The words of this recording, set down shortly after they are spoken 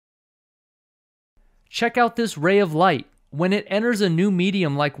Check out this ray of light. When it enters a new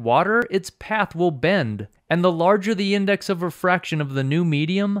medium like water, its path will bend, and the larger the index of refraction of the new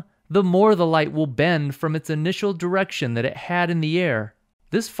medium, the more the light will bend from its initial direction that it had in the air.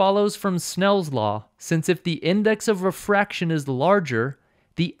 This follows from Snell's law, since if the index of refraction is larger,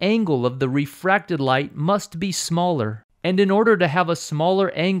 the angle of the refracted light must be smaller. And in order to have a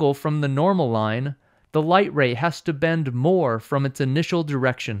smaller angle from the normal line, the light ray has to bend more from its initial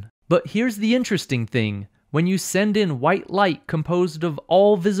direction. But here's the interesting thing. When you send in white light composed of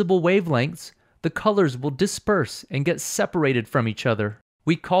all visible wavelengths, the colors will disperse and get separated from each other.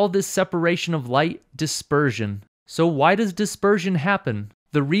 We call this separation of light dispersion. So why does dispersion happen?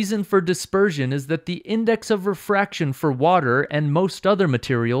 The reason for dispersion is that the index of refraction for water and most other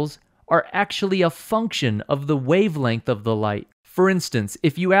materials are actually a function of the wavelength of the light. For instance,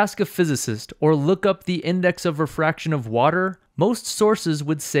 if you ask a physicist or look up the index of refraction of water, most sources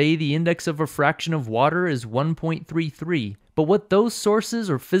would say the index of refraction of water is 1.33. But what those sources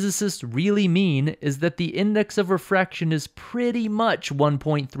or physicists really mean is that the index of refraction is pretty much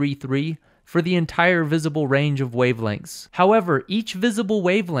 1.33 for the entire visible range of wavelengths. However, each visible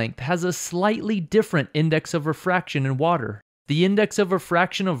wavelength has a slightly different index of refraction in water. The index of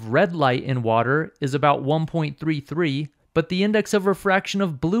refraction of red light in water is about 1.33, but the index of refraction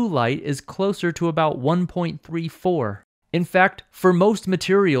of blue light is closer to about 1.34. In fact, for most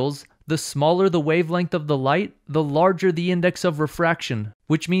materials, the smaller the wavelength of the light, the larger the index of refraction,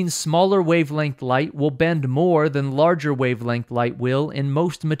 which means smaller wavelength light will bend more than larger wavelength light will in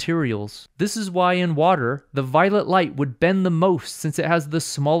most materials. This is why in water, the violet light would bend the most since it has the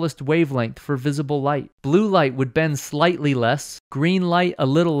smallest wavelength for visible light. Blue light would bend slightly less, green light a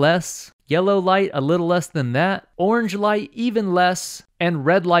little less, yellow light a little less than that, orange light even less, and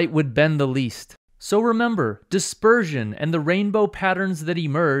red light would bend the least. So remember, dispersion and the rainbow patterns that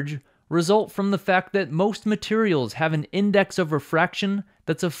emerge result from the fact that most materials have an index of refraction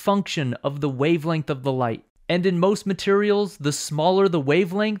that's a function of the wavelength of the light. And in most materials, the smaller the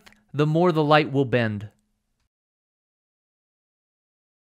wavelength, the more the light will bend.